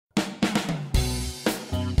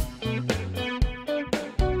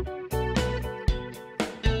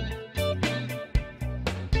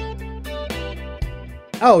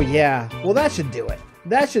Oh, yeah. Well, that should do it.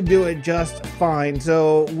 That should do it just fine.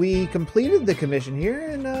 So we completed the commission here,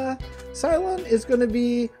 and Cylon is going to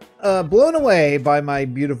be blown away by my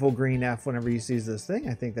beautiful green F whenever he sees this thing.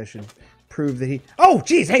 I think that should prove that he... Oh,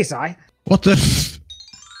 geez. Hey, Cy. What the f...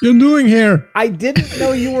 you're doing here? I didn't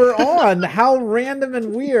know you were on. How random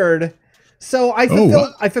and weird. So I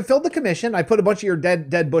fulfilled the commission. I put a bunch of your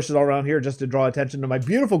dead bushes all around here just to draw attention to my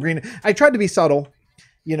beautiful green. I tried to be subtle,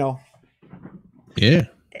 you know. Yeah.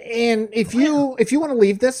 And if you want to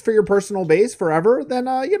leave this for your personal base forever, then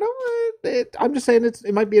you know, I'm just saying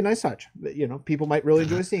it might be a nice touch. You know, people might really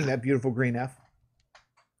enjoy seeing that beautiful green F.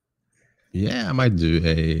 Yeah, I might do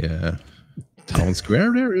a town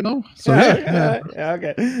square there, you know. So yeah,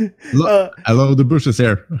 okay. I love the bushes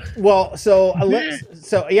here. Well, so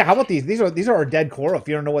yeah. How about these? These are our dead coral. If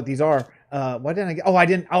you don't know what these are, why didn't I get? Oh, I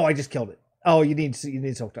didn't. Oh, I just killed it. Oh, you need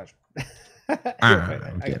silk touch.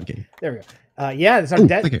 Okay. There we go. Yeah, it's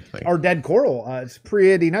our dead coral. It's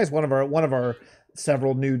pretty nice. One of our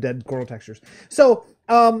several new dead coral textures. So,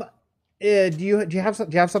 do you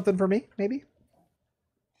have something for me? Maybe.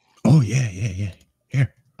 Oh yeah.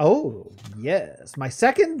 Here. Oh yes, my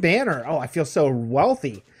second banner. Oh, I feel so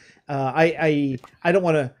wealthy. I don't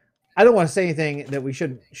want to say anything that we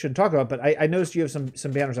shouldn't talk about, but I noticed you have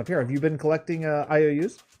some banners up here. Have you been collecting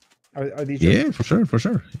IOUs? Are these yours? Yeah, for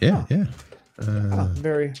sure. Yeah, yeah.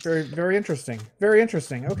 Very interesting. Very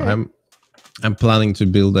interesting. Okay. I'm planning to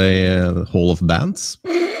build a hall of bands.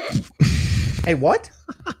 Hey, what?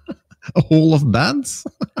 A hall of bands?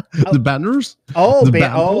 The banners? Oh,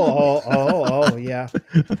 yeah.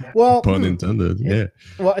 Well, pun intended. Yeah.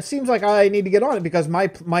 Well, it seems like I need to get on it because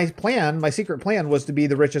my secret plan was to be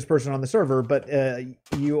the richest person on the server, but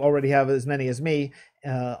you already have as many as me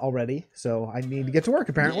already, so I need to get to work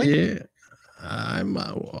apparently. Yeah.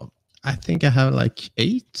 I think I have like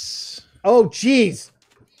 8. Oh, geez,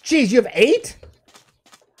 you have 8?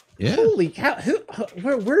 Yeah. Holy cow!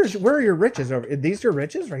 Where are your riches? Are these your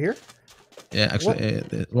riches right here? Yeah, actually,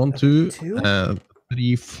 1, 2,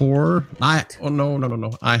 3, 4.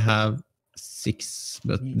 No. I have 6,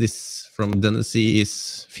 but this from Tennessee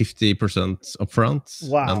is 50% upfront.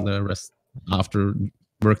 Wow. And the rest after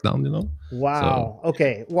work down, you know. Wow. So,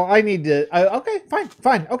 okay. Well, I need to. Okay.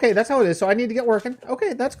 Fine. Okay, that's how it is. So I need to get working.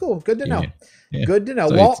 Okay, that's cool. Good to know. Yeah. Good to know.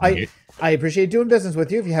 So well, I appreciate doing business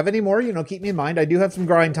with you. If you have any more, you know, keep me in mind. I do have some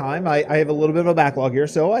grind time. I have a little bit of a backlog here,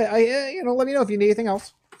 so I you know, let me know if you need anything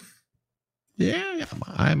else. Yeah,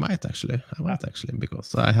 I might actually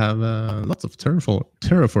because I have lots of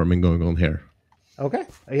terraforming going on here. Okay.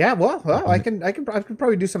 Yeah. Well, I can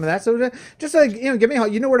probably do some of that. So just you know, give me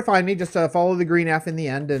you know where to find me. Just follow the green F in the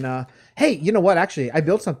end. And hey, you know what? Actually, I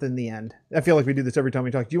built something in the end. I feel like we do this every time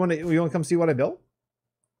we talk. Do you want to come see what I built?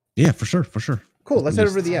 Yeah, for sure. Cool. Let's head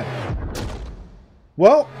over to the end.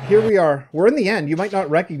 Well, here we are. We're in the end. You might not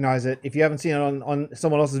recognize it if you haven't seen it on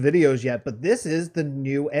someone else's videos yet, but this is the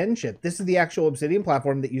new end ship. This is the actual Obsidian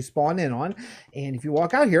platform that you spawn in on. And if you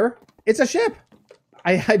walk out here, it's a ship.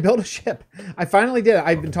 I built a ship. I finally did it.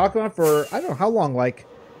 I've been talking about it for, I don't know how long, like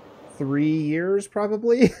 3 years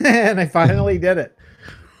probably. And I finally did it.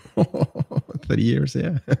 3 years,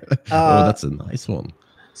 yeah. Oh, that's a nice one.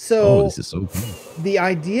 So this is so cool. The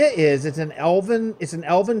idea is it's an elven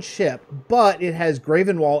ship, but it has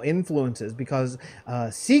Gravenwall influences because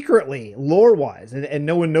secretly, lore-wise, and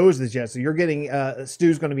no one knows this yet, so you're getting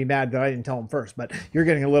Stu's going to be mad that I didn't tell him first, but you're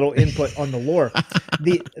getting a little input on the lore.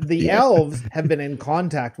 The elves have been in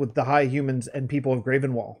contact with the high humans and people of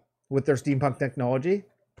Gravenwall with their steampunk technology.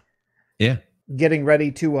 Yeah. Getting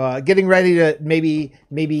ready to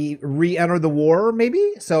maybe re-enter the war,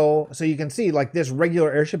 maybe. So you can see like this regular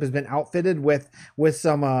airship has been outfitted with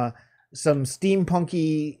some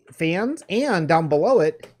steampunky fans, and down below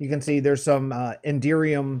it you can see there's some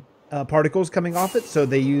Enderium particles coming off it. So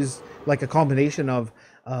they use like a combination of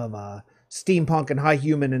steampunk and high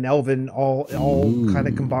human and elven all kind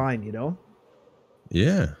of combined, you know.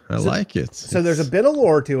 Yeah, I like it. So there's a bit of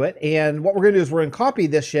lore to it, and what we're going to do is we're going to copy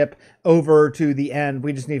this ship over to the end.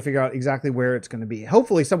 We just need to figure out exactly where it's going to be.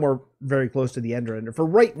 Hopefully somewhere very close to the ender. For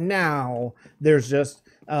right now, there's just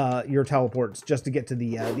your teleports just to get to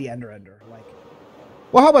the ender. Like,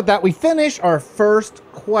 well, how about that? We finish our first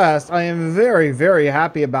quest. I am very, very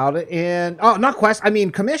happy about it. And not quest, I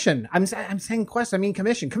mean commission. I'm saying quest, I mean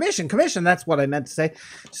commission. Commission. That's what I meant to say.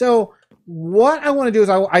 So what I want to do is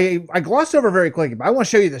I glossed over very quickly, but I want to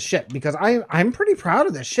show you the ship because I'm pretty proud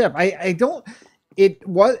of this ship. Okay,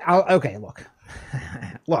 look.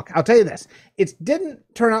 look, I'll tell you this. It didn't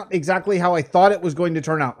turn out exactly how I thought it was going to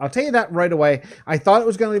turn out. I'll tell you that right away. I thought it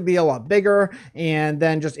was going to be a lot bigger, and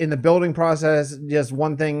then just in the building process, just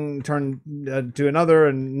one thing turned to another,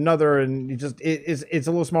 and it's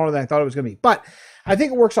a little smaller than I thought it was going to be. But I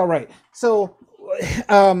think it works all right. So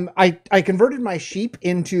I converted my sheep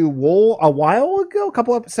into wool a while ago,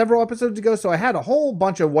 several episodes ago. So I had a whole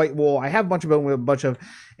bunch of white wool. I have a bunch of it with a bunch of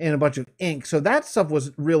ink. So that stuff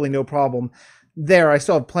was really no problem. There, I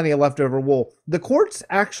still have plenty of leftover wool. The quartz,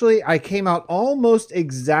 actually, I came out almost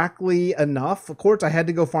exactly enough. The quartz, I had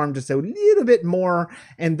to go farm just a little bit more.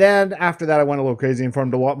 And then after that, I went a little crazy and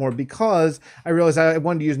farmed a lot more because I realized I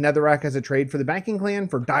wanted to use netherrack as a trade for the banking clan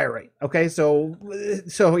for diorite. Okay, so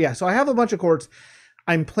I have a bunch of quartz.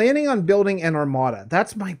 I'm planning on building an armada.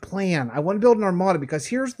 That's my plan. I want to build an armada because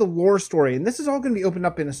here's the lore story. And this is all going to be opened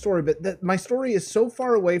up in a story, but my story is so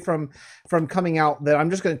far away from coming out that I'm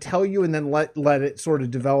just going to tell you and then let it sort of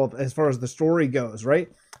develop as far as the story goes, right?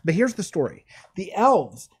 But here's the story. The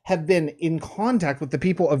elves have been in contact with the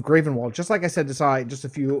people of Gravenwall, just like I said to Sai just a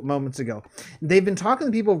few moments ago. They've been talking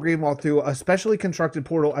to the people of Gravenwall through a specially constructed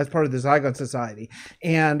portal as part of the Zygon Society.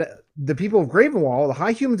 And the people of Gravenwall, the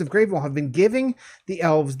high humans of Gravenwall, have been giving the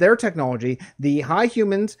elves their technology. The high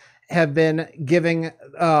humans have been giving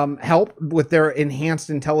help with their enhanced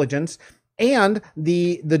intelligence. And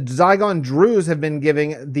the Zygon Druids have been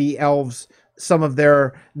giving the elves some of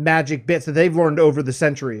their magic bits that they've learned over the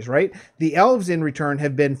centuries, right? The elves in return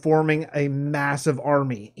have been forming a massive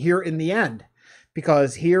army here in the end,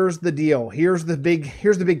 because here's the deal. Here's the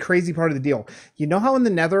big crazy part of the deal. You know how in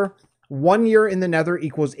the Nether, 1 year in the Nether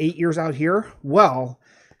equals 8 years out here? Well,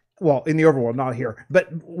 in the overworld, not here, but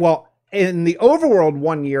in the overworld,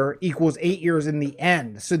 1 year equals 8 years in the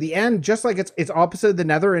end. So the end, just like it's opposite of the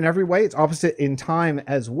Nether in every way, it's opposite in time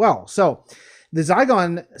as well. So the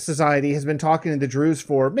Zygon Society has been talking to the Druids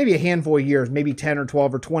for maybe a handful of years, maybe 10 or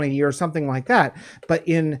 12 or 20 years, something like that. But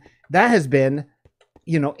that has been,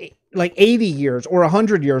 like 80 years or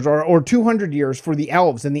 100 years or 200 years for the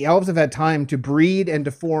elves. And the elves have had time to breed and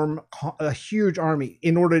to form a huge army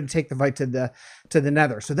in order to take the fight to the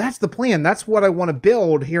Nether. So that's the plan. That's what I want to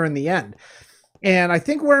build here in the end. And I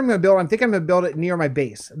think where I'm going to build, I'm going to build it near my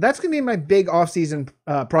base. That's going to be my big off-season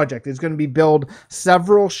project. It's going to be build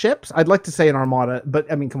several ships. I'd like to say an armada,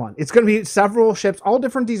 but I mean, come on. It's going to be several ships, all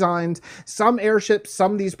different designs, some airships,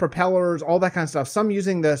 some of these propellers, all that kind of stuff. Some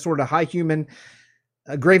using the sort of high human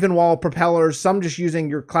Gravenwall propellers, some just using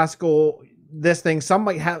your classical this thing. Some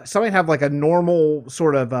might have like a normal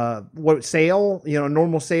sort of sail,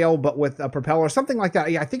 normal sail, but with a propeller, something like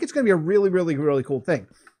that. Yeah, I think it's going to be a really, really, really cool thing.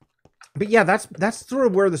 But yeah, that's sort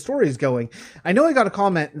of where the story is going. I know I got a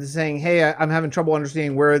comment saying, hey, I'm having trouble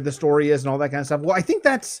understanding where the story is and all that kind of stuff. Well, I think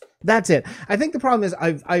that's it. I think the problem is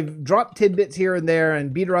I've dropped tidbits here and there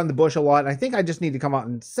and beat around the bush a lot. I think I just need to come out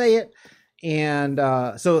and say it. And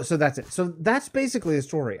so that's it. So that's basically the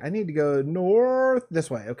story. I need to go north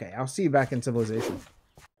this way. Okay, I'll see you back in civilization.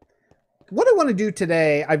 What I want to do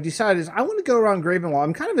today, I've decided, is I want to go around Gravenwall.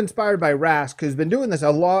 I'm kind of inspired by Rask, who's been doing this a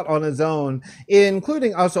lot on his own,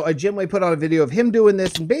 including also a Jimway put out a video of him doing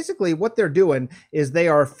this. And basically what they're doing is they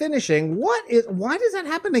are finishing. Why does that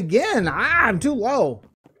happen again? I'm too low.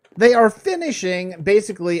 They are finishing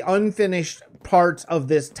basically unfinished parts of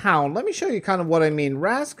this town. Let me show you kind of what I mean.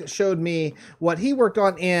 Rask showed me what he worked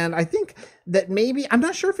on, and I think that maybe, I'm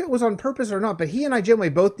not sure if it was on purpose or not, but he and I, Jimway,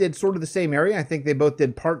 both did sort of the same area. I think they both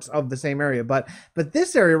did parts of the same area, but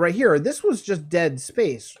this area right here, this was just dead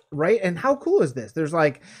space, right? And how cool is this? There's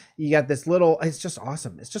like, you got this little, it's just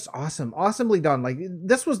awesome. It's just awesome. Awesomely done. Like,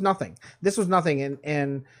 this was nothing.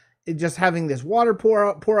 And it just having this water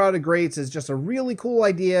pour out of grates is just a really cool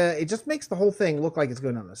idea. It just makes the whole thing look like it's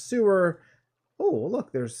going down the sewer. Oh,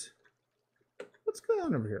 look, what's going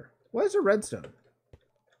on over here? Why is there redstone?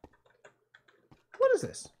 What is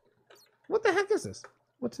this? What the heck is this?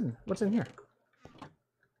 What's in here?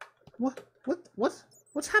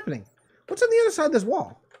 What's happening? What's on the other side of this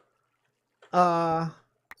wall? What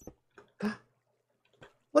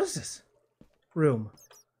is this room?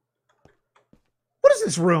 What is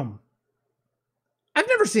this room? I've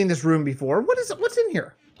never seen this room before. What is it? What's in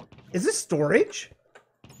here? Is this storage?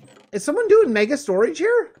 Is someone doing mega storage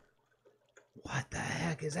here? What the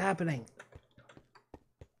heck is happening?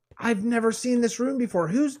 I've never seen this room before.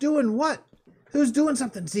 Who's doing what? Who's doing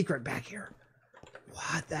something secret back here?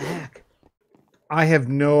 What the heck? I have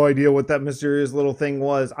no idea what that mysterious little thing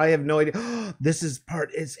was. I have no idea. This is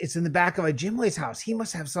it's in the back of a Jimway's house. He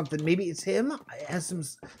must have something. Maybe it's him. It has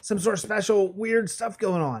some sort of special weird stuff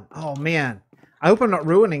going on. Oh man. I hope I'm not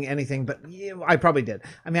ruining anything, but yeah, I probably did.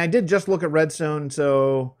 I mean, I did just look at redstone,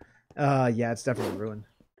 so yeah, it's definitely ruined.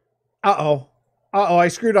 Uh-oh. Uh-oh, I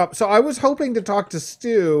screwed up. So I was hoping to talk to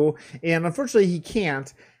Stu, and unfortunately he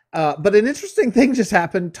can't. But an interesting thing just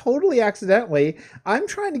happened, totally accidentally. I'm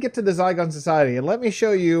trying to get to the Zygon Society, and let me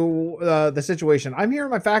show you the situation. I'm here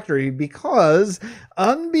in my factory because,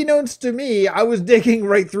 unbeknownst to me, I was digging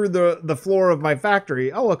right through the floor of my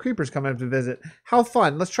factory. Oh, a creeper's coming up to visit. How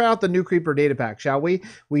fun. Let's try out the new creeper data pack, shall we?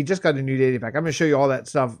 We just got a new data pack. I'm going to show you all that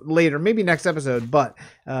stuff later, maybe next episode, but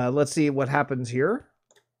let's see what happens here.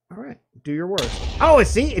 All right, do your worst. Oh,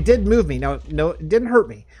 see, it did move me. No, it didn't hurt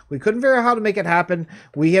me. We couldn't figure out how to make it happen.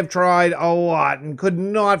 We have tried a lot and could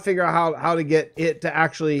not figure out how to get it to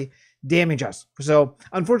actually damage us. So,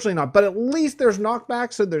 unfortunately not. But at least there's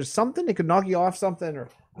knockback, so there's something. It could knock you off something or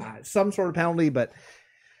some sort of penalty. But,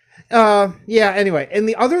 yeah, anyway. And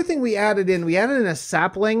the other thing we added in a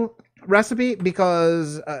sapling recipe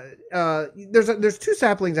because there's two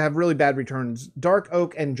saplings that have really bad returns, dark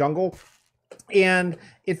oak and jungle. And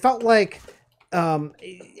it felt like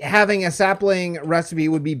having a sapling recipe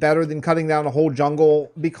would be better than cutting down a whole jungle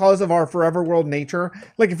because of our forever world nature.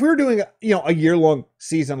 Like if we were doing, a year-long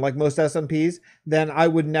season like most SMPs, then I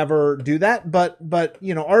would never do that. But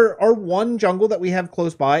our one jungle that we have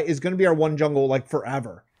close by is going to be our one jungle like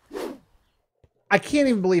forever. I can't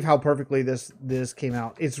even believe how perfectly this came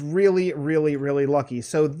out. It's really, really, really lucky.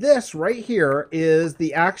 So this right here is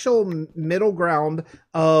the actual middle ground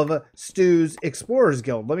of Stu's Explorers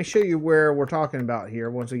Guild. Let me show you where we're talking about here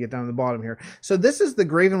once we get down to the bottom here. So this is the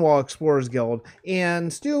Gravenwall Explorers Guild,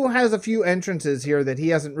 and Stu has a few entrances here that he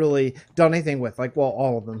hasn't really done anything with, like, well,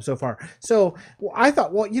 all of them so far. So I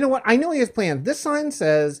thought, well, you know what? I know he has plans. This sign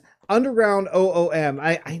says Underground OOM.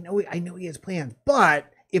 I know he has plans,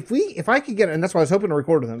 but if I could get, and that's why I was hoping to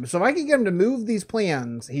record with him, so if I could get him to move these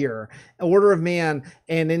plans here, Order of Man,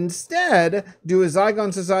 and instead do a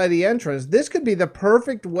Zygon Society entrance, this could be the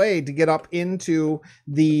perfect way to get up into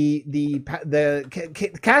the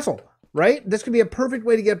castle, right? This could be a perfect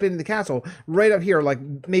way to get up into the castle, right up here, like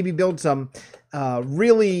maybe build some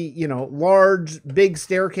really, large, big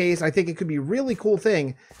staircase. I think it could be a really cool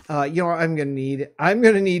thing. I'm gonna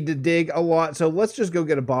need to dig a lot, so let's just go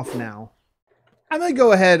get a buff now. I'm going to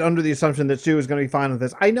go ahead under the assumption that Stu is going to be fine with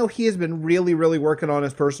this. I know he has been really, really working on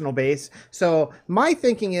his personal base. So my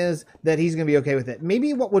thinking is that he's going to be okay with it.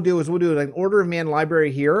 Maybe what we'll do is we'll do an Order of Man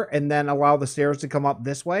library here and then allow the stairs to come up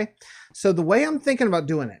this way. So the way I'm thinking about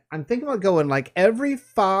doing it, I'm thinking about going like every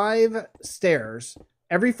 5 stairs,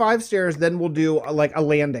 then we'll do like a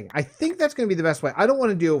landing. I think that's going to be the best way. I don't want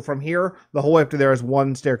to do from here the whole way up to there as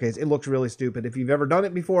one staircase. It looks really stupid. If you've ever done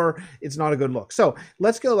it before, it's not a good look. So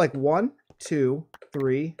let's go like 1, 2,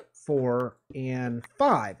 3, 4, and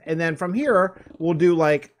 5. And then from here, we'll do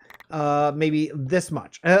like maybe this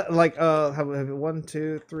much. Have 1,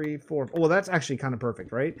 2, 3, 4. Oh, well, that's actually kind of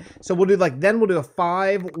perfect, right? So we'll do then we'll do a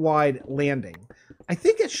 5 wide landing. I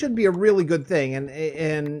think it should be a really good thing. And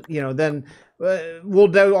then we'll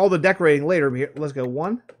do all the decorating later. Here, let's go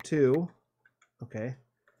 1, 2, okay,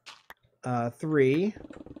 3,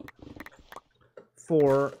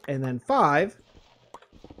 4, and then 5.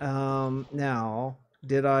 Now,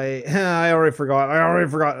 did I? I already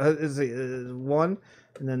forgot. Is it 1,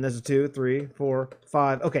 and then this is 2, 3, 4,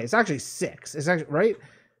 5. Okay, it's actually 6. It's actually right.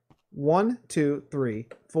 1, 2, 3,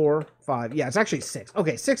 4, 5. Yeah, it's actually 6.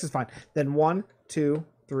 Okay, 6 is fine. Then 1, 2,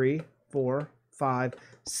 3, 4, 5,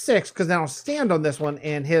 6. Because then I'll stand on this one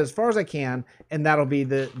and hit as far as I can, and that'll be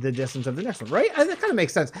the distance of the next one, right? That kind of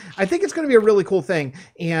makes sense. I think it's going to be a really cool thing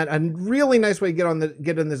and a really nice way to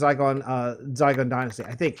get in the Zygon Dynasty.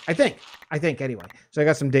 I think anyway. So I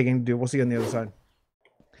got some digging to do. We'll see you on the other side.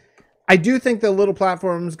 I do think the little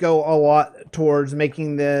platforms go a lot towards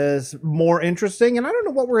making this more interesting, and I don't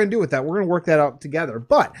know what we're going to do with that. We're going to work that out together.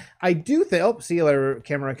 But I do think, oh, see you later,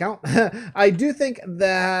 camera account. I do think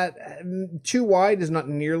that 2 wide is not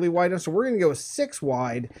nearly wide enough, so we're going to go 6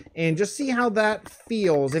 wide and just see how that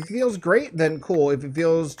feels. If it feels great, then cool. If it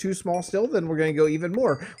feels too small still, then we're going to go even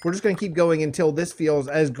more. We're just going to keep going until this feels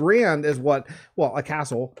as grand as what, well, a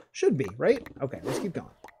castle should be, right? Okay, let's keep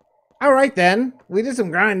going. All right, then. We did some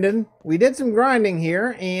grinding. We did some grinding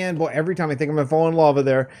here, and boy, every time I think I'm gonna fall in lava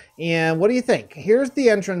there. And what do you think? Here's the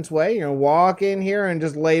entranceway. You're gonna walk in here and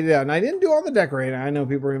just lay it out. And I didn't do all the decorating. I know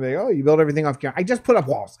people are gonna be like, "Oh, you built everything off camera." I just put up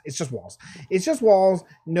walls. It's just walls. It's just walls.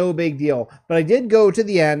 No big deal. But I did go to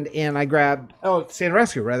the end, and I grabbed Sand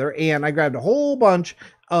Rescue rather, and I grabbed a whole bunch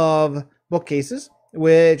of bookcases,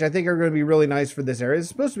 which I think are going to be really nice for this area. It's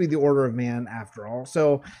supposed to be the Order of Man after all,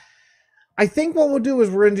 so. I think what we'll do is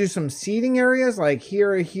we're going to do some seating areas like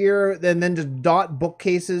here, and then just dot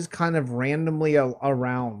bookcases kind of randomly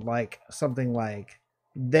around, like something like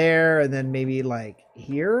there, and then maybe like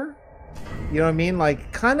here. You know what I mean?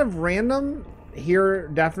 Like, kind of random here,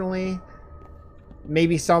 definitely.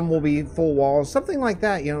 Maybe some will be full walls, something like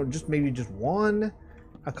that. You know, just maybe just one,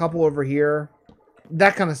 a couple over here,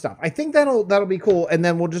 that kind of stuff. I think that'll be cool. And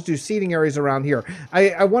then we'll just do seating areas around here.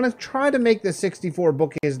 I want to try to make the 64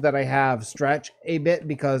 bookcases that I have stretch a bit,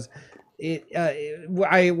 because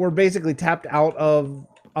we're basically tapped out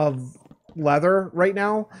of leather right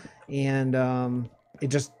now, and it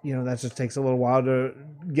just, you know, that just takes a little while to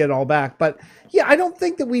get it all back. But yeah, I don't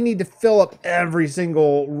think that we need to fill up every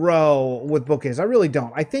single row with bookcases. I really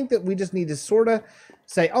don't. I think that we just need to sort of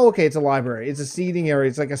say, oh, okay, it's a library, it's a seating area,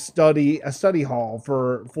 it's like a study hall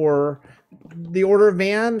for the Order of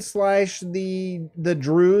Man / the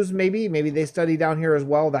Druze. Maybe they study down here as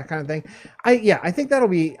well, that kind of thing. I think that'll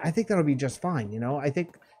be just fine. You know, I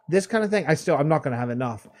think this kind of thing, I'm not going to have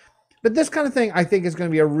enough, but this kind of thing I think is going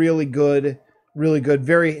to be a really good,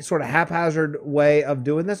 very sort of haphazard way of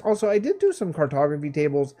doing this. Also, I did do some cartography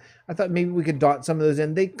tables. I thought maybe we could dot some of those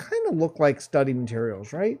in. They kind of look like study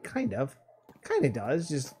materials, right? Kind of does.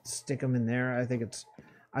 Just stick them in there. I think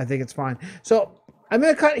it's fine. So I'm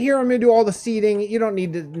gonna cut here. I'm gonna do all the seating. You don't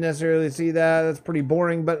need to necessarily see that. That's pretty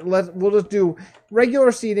boring. But we'll just do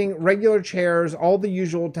regular seating, regular chairs, all the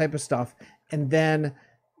usual type of stuff, and then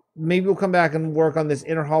maybe we'll come back and work on this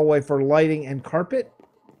inner hallway for lighting and carpet.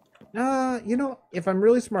 You know, if I'm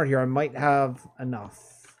really smart here, I might have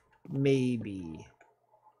enough. Maybe.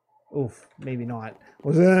 Oof, maybe not.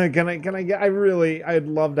 Can I get, I'd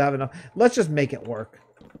love to have enough. Let's just make it work.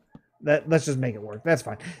 Let's just make it work. That's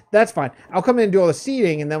fine. That's fine. I'll come in and do all the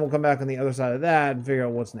seating, and then we'll come back on the other side of that and figure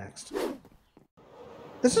out what's next.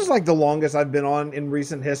 This is like the longest I've been on in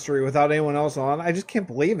recent history without anyone else on. I just can't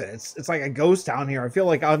believe it. It's like a ghost town here. I feel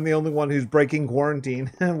like I'm the only one who's breaking quarantine,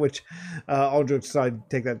 which, all jokes aside,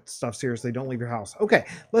 take that stuff seriously. Don't leave your house. Okay,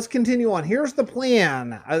 let's continue on. Here's the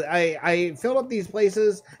plan. I filled up these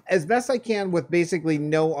places as best I can with basically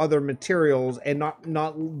no other materials and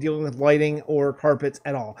not dealing with lighting or carpets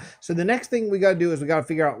at all. So the next thing we got to do is we got to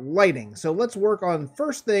figure out lighting. So let's work on,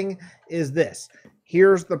 first thing is this.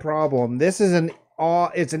 Here's the problem. This is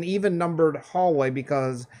it's an even numbered hallway,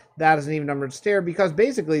 because that is an even numbered stair, because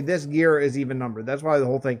basically this gear is even numbered. That's why the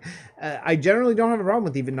whole thing, I generally don't have a problem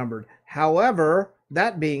with even numbered. However,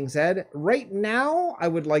 that being said, right now I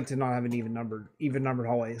would like to not have an even numbered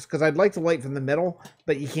hallways, because I'd like to light from the middle,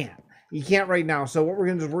 but you can't right now. So what we're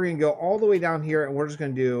gonna do is we're gonna go all the way down here, and we're just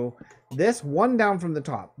gonna do this one down from the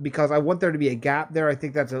top, because I want there to be a gap there. I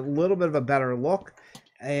think that's a little bit of a better look.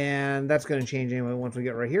 And that's going to change anyway once we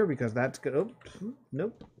get right here, because that's good. Oh,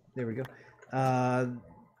 nope. There we go.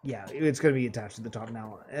 Yeah, it's going to be attached to the top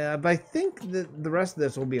now. But I think that the rest of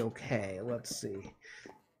this will be okay. Let's see.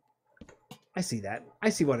 I see that. I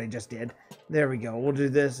see what I just did. There we go. We'll do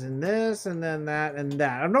this, and then that, and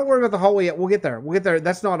that. I'm not worried about the hallway yet. We'll get there. We'll get there.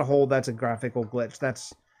 That's not a hole. That's a graphical glitch.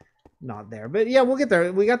 That's not there, but yeah, we'll get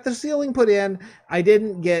there. We got the ceiling put in. I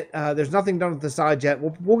didn't get there's nothing done with the sides yet.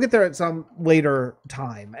 We'll get there at some later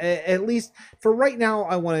time. At least for right now,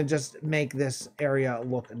 I want to just make this area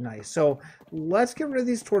look nice. So let's get rid of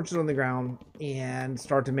these torches on the ground and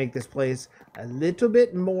start to make this place a little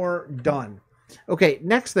bit more done. Okay,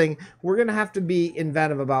 next thing, we're gonna have to be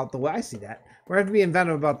inventive about the way, I see that, we're gonna have to be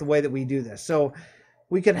inventive about the way that we do this. So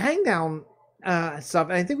we could hang down stuff,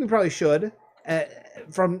 and I think we probably should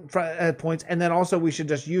from points, and then also we should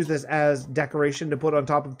just use this as decoration to put on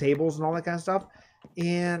top of tables and all that kind of stuff.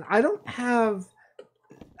 And I don't have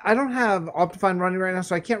Optifine running right now,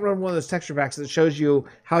 so I can't run one of those texture packs that shows you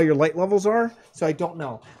how your light levels are, so I don't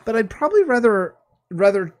know. But I'd probably rather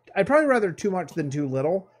too much than too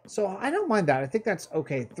little, so I don't mind that. I think that's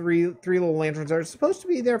okay. Three little lanterns are supposed to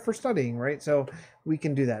be there for studying, right? So we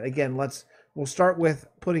can do that. Again, we'll start with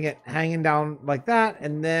putting it hanging down like that,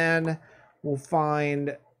 and then we'll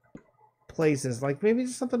find places like maybe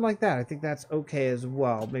just something like that. I think that's okay as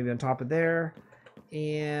well. Maybe on top of there.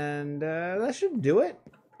 And that should do it.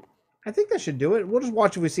 I think that should do it. We'll just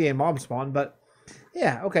watch if we see a mob spawn, but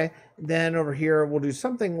yeah, okay. Then over here, we'll do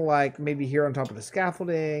something like maybe here on top of the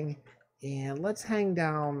scaffolding. And let's hang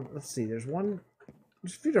down. Let's see, there's a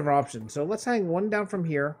few different options. So let's hang one down from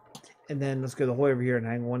here. And then let's go the whole way over here and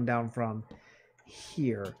hang one down from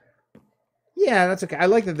here. Yeah, that's okay. I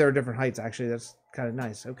like that there are different heights, actually. That's kind of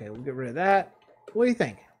nice. Okay, we'll get rid of that. What do you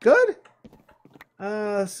think? Good?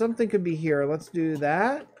 Something could be here. Let's do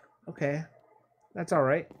that. Okay. That's all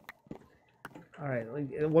right. All right,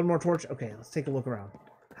 one more torch. Okay, let's take a look around.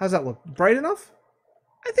 How's that look? Bright enough?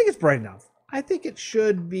 I think it's bright enough. I think it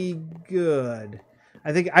should be good.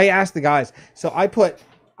 I think I asked the guys. So I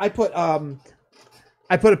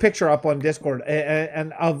I put a picture up on Discord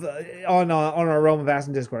and of on our Realm of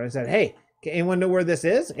Vasten Discord. I said, "Hey, can anyone know where this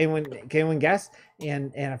is? Can anyone guess?"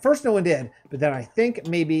 And at first no one did, but then I think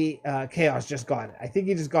maybe Chaos just got it. I think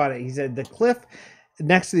he just got it. He said the cliff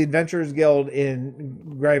next to the Adventurers Guild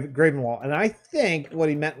in Gravenwall, and I think what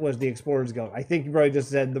he meant was the Explorers Guild. I think he probably just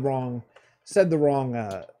said the wrong.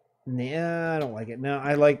 Nah, I don't like it. No,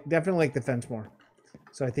 I definitely like the fence more.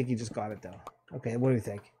 So I think he just got it though. Okay, what do you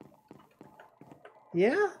think?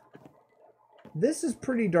 Yeah, this is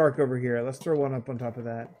pretty dark over here. Let's throw one up on top of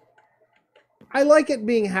that. I like it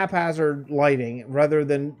being haphazard lighting rather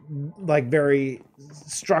than like very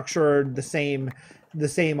structured, the same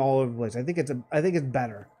all over the place. I think it's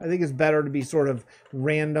better. I think it's better to be sort of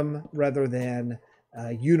random rather than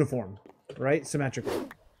uniform, right? Symmetrical.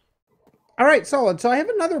 All right, solid. So I have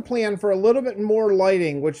another plan for a little bit more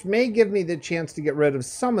lighting, which may give me the chance to get rid of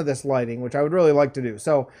some of this lighting, which I would really like to do.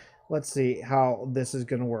 So let's see how this is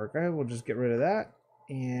going to work. All right, we'll just get rid of that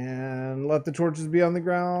and let the torches be on the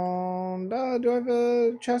ground. Do I have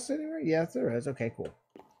a chest anywhere? Yes, there is. Okay, cool.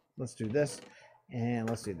 Let's do this and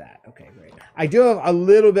let's do that. Okay, great. I do have a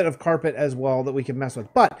little bit of carpet as well that we can mess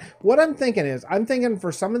with. But what I'm thinking is,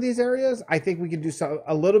 for some of these areas, I think we could do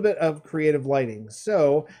a little bit of creative lighting.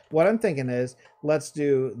 So what I'm thinking is, let's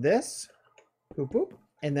do this. Boop, boop.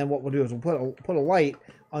 And then what we'll do is we'll put a light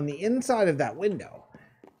on the inside of that window.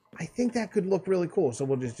 I think that could look really cool. So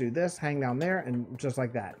we'll just do this, hang down there, and just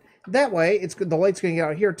like that. That way, it's good. The light's going to get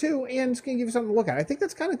out here too, and it's going to give you something to look at. I think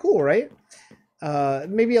that's kind of cool, right?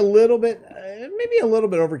 Maybe a little bit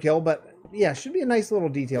overkill, but yeah, should be a nice little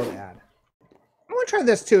detail to add. I'm going to try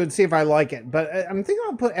this too and see if I like it, but I'm thinking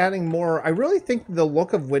about adding more. I really think the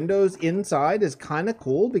look of windows inside is kind of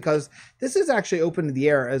cool because this is actually open to the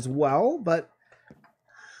air as well, but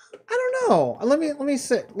I don't know.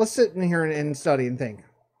 Let's sit in here and study and think.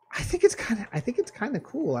 I think it's kind of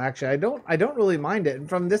cool actually. I don't really mind it. And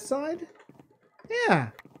from this side, yeah,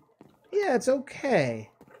 it's okay.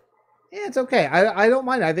 Yeah, it's okay. I don't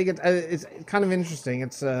mind it. I think it's kind of interesting.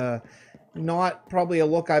 It's not probably a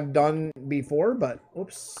look I've done before, but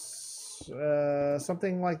oops,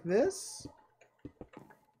 something like this.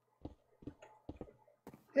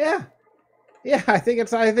 Yeah, I think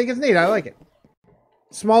it's neat. I like it.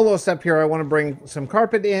 Small little step here. I want to bring some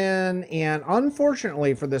carpet in, and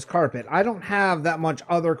unfortunately for this carpet, I don't have that much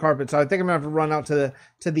other carpet, so I think I'm gonna have to run out to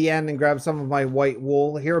the end and grab some of my white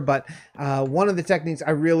wool here. But one of the techniques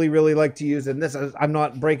I really like to use, and this is, I'm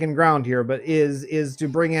not breaking ground here, but is to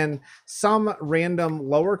bring in some random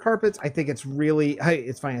lower carpets. I think it's really,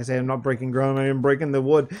 it's funny I say I'm not breaking ground, I am breaking the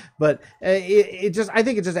wood, but I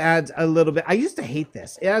think it just adds a little bit. I used to hate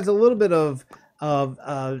this. It adds a little bit of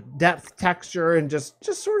depth, texture, and just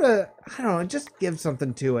sort of, I don't know, just give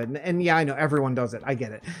something to it. And yeah, I know everyone does it. I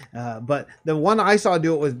get it. But the one I saw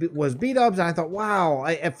do it was B-dubs, and I thought, wow.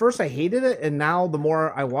 At first I hated it, and now the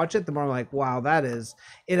more I watch it, the more I'm like, wow,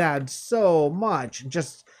 it adds so much.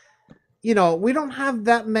 Just, you know, we don't have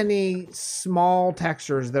that many small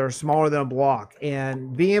textures that are smaller than a block,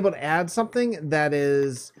 and being able to add something that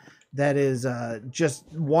is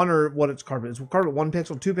just one, or what it's carpet. It's carpet 1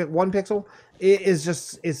 pixel, 1 pixel. It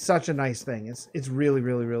is such a nice thing. It's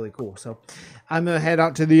really cool. So I'm gonna head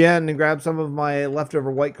out to the end and grab some of my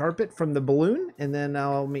leftover white carpet from the balloon, and then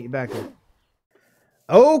I'll meet you back here.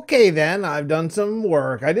 Okay, then I've done some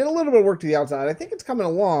work. I did a little bit of work to the outside. I think it's coming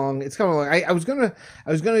along. I was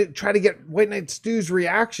gonna try to get White Knight Stu's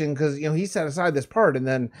reaction, because you know he set aside this part and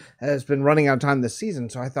then has been running out of time this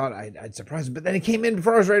season. So I thought I'd surprise him, but then he came in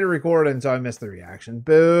before I was ready to record, and so I missed the reaction.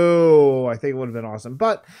 Boo! I think it would have been awesome,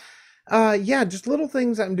 but yeah, just little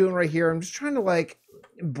things I'm doing right here. I'm just trying to like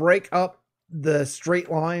break up the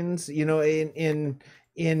straight lines, you know,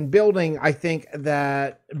 in building. I think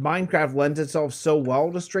that Minecraft lends itself so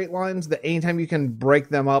well to straight lines that anytime you can break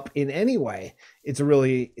them up in any way, it's a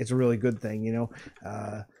really good thing, you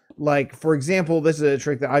know. Like for example, this is a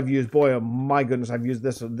trick that I've used. Boy, oh my goodness, I've used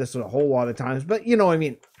this a whole lot of times. But you know what I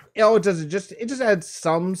mean. It just adds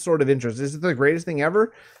some sort of interest. Is it the greatest thing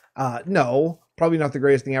ever? No, probably not the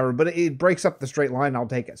greatest thing ever. But it breaks up the straight line. I'll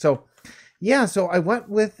take it. So. Yeah, so I went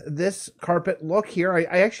with this carpet look here. I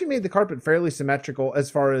actually made the carpet fairly symmetrical as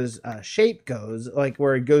far as shape goes, like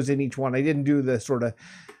where it goes in each one. I didn't do the sort of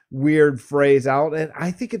weird phrase out, and I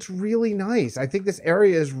think it's really nice. I think this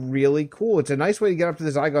area is really cool. It's a nice way to get up to the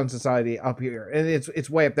Zygon Society up here, and it's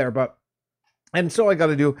way up there, but... And so I got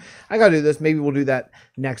to do this. Maybe we'll do that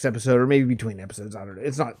next episode, or maybe between episodes. I don't know.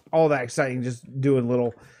 It's not all that exciting, just doing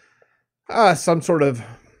little, some sort of...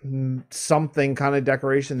 something kind of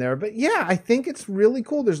decoration there. But yeah, I think it's really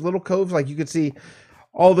cool. There's little coves, like you could see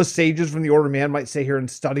all the sages from the Order of Man might sit here and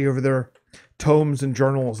study over their tomes and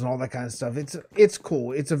journals and all that kind of stuff. It's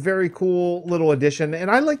cool. It's a very cool little addition,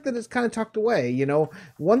 and I like that it's kind of tucked away. You know,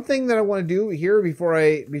 one thing that I want to do here before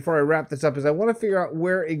I wrap this up is I want to figure out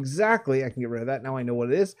where exactly I can get rid of that. Now I know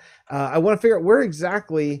what it is. I want to figure out where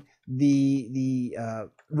exactly the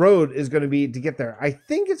road is going to be to get there. I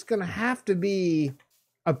think it's going to have to be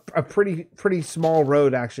a pretty small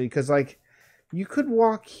road, actually, because like you could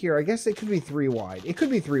walk here. I guess it could be 3 wide. It could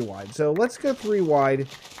be 3 wide. So let's go 3 wide,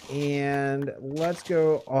 and let's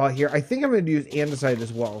go here. I think I'm going to use andesite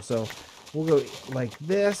as well. So we'll go like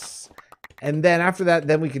this, and then after that,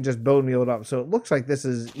 then we can just bone meal it up. So it looks like this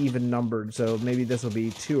is even numbered. So maybe this will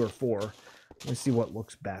be 2 or 4. Let's see what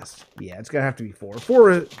looks best. Yeah, it's gonna have to be 4.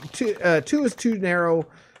 2 is too narrow.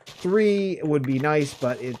 3 would be nice,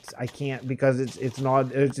 but I can't because it's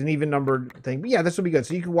an even numbered thing. But yeah, this will be good.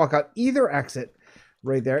 So you can walk out either exit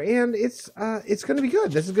right there, and it's gonna be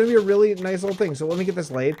good. This is gonna be a really nice little thing. So let me get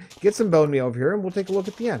this laid, get some bone meal over here, and we'll take a look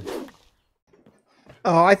at the end.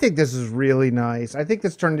 Oh, I think this is really nice. I think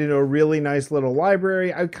this turned into a really nice little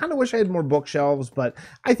library. I kind of wish I had more bookshelves, but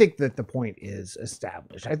I think that the point is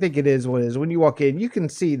established. I think it is what it is. When you walk in, you can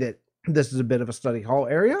see that this is a bit of a study hall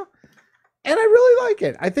area, and I really like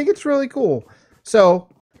it. I think it's really cool. So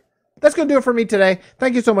that's going to do it for me today.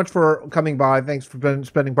 Thank you so much for coming by. Thanks for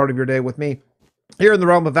spending part of your day with me here in the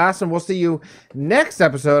Realm of Vasten. We'll see you next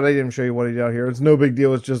episode. I didn't show you what I did out here. It's no big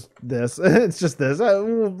deal. It's just this. It's just this.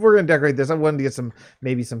 We're going to decorate this. I wanted to get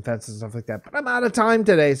maybe some fences and stuff like that, but I'm out of time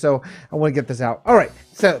today, so I want to get this out. All right.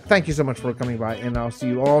 So thank you so much for coming by, and I'll see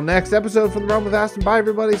you all next episode from the Realm of Vasten. Bye,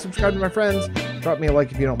 everybody. Subscribe to my friends. Drop me a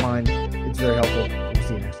like if you don't mind. It's very helpful. We'll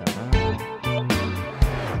see you next time.